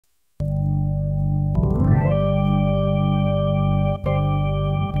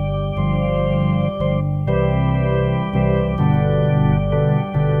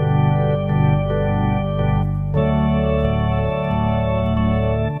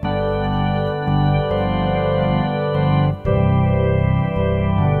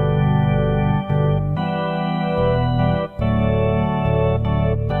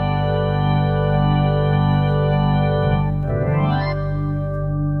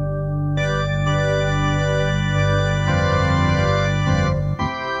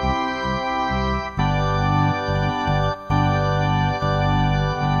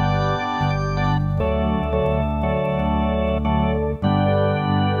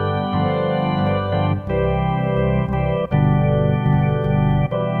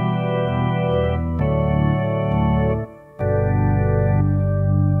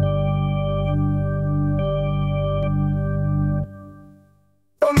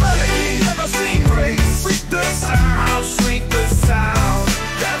melody, never seen grace. Sweet the sound, how sweet the sound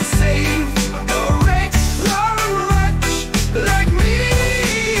that saved a wretch like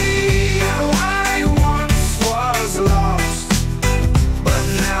me. I once was lost, but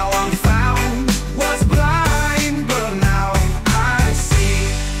now I'm found. Was blind, but now I see.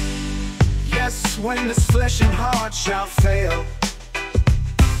 Yes, when this flesh and heart shall fail,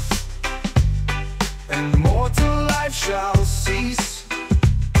 and mortal life shall cease,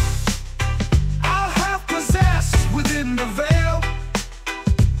 I'll have possessed within the veil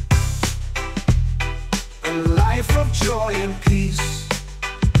a life of joy and peace.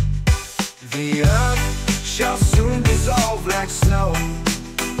 The earth shall soon dissolve like snow.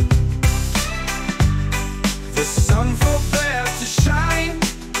 The sun forbear to shine.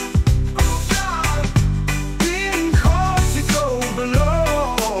 Oh God, being called to go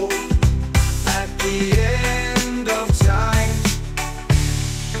below at the end of time.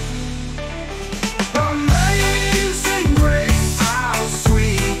 Amazing grace, how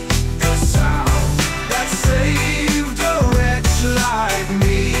sweet the sound that saved a wretch like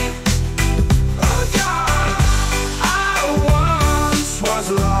me. Oh God, I once was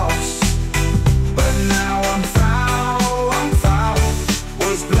lost, but now I'm found,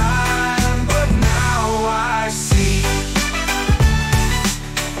 was blind, but now I see.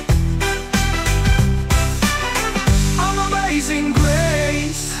 Amazing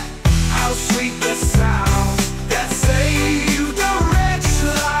grace, how sweet the sound that saved a wretch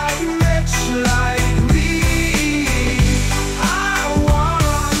like me. I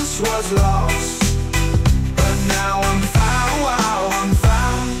once was lost, but now I'm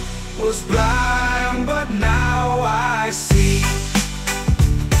found, was blind, but now I see.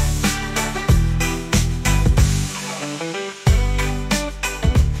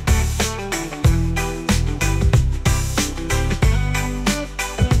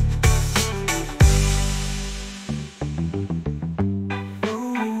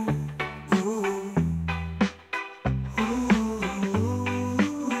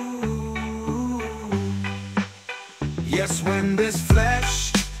 Yes, when this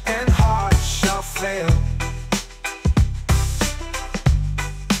flesh and heart shall fail,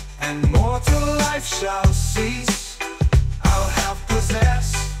 and mortal life shall cease, I'll have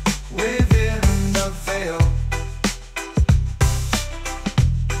possessed within the veil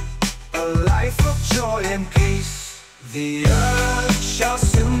a life of joy and peace. The earth shall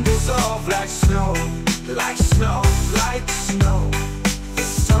soon dissolve like snow, like snow, like snow. The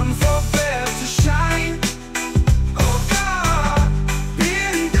sun forbear to shine. Oh God,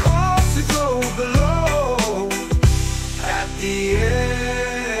 being called to go below at the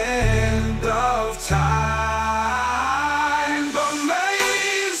end of time.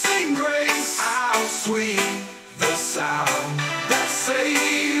 Amazing grace, how sweet the sound that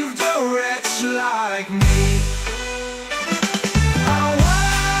saved a wretch like me. I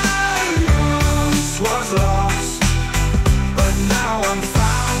once was lost, but now I'm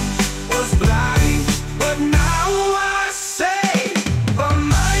found, was blind, but now I say.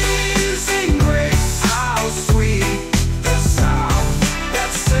 Amazing grace, how sweet the sound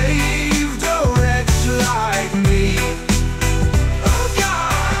that saved a wretch like me. Oh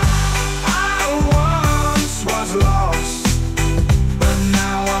God, I once was lost, but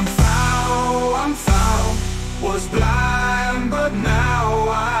now I'm found, was blind, but now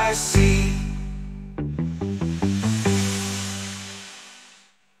I see.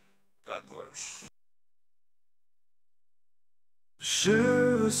 God bless.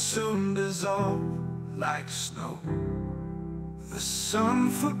 Sure, soon dissolve like snow. The sun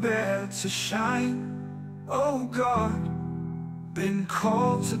forbear to shine. Oh God, been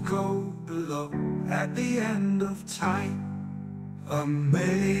called to go below at the end of time.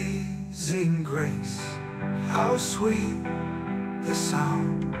 Amazing grace, how sweet the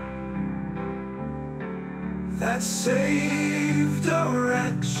sound that saved a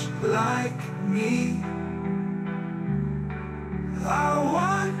wretch like me. I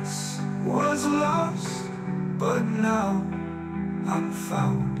once was lost, but now I'm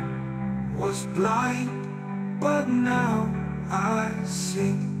found, was blind, but now I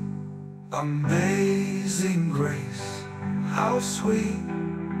see. Amazing grace, how sweet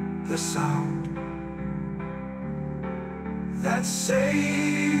the sound that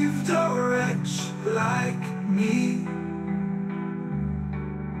saved a wretch like me.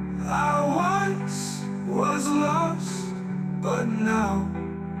 I once was lost, but now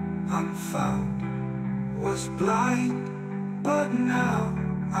I'm found, was blind, but now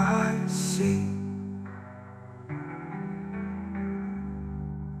I see.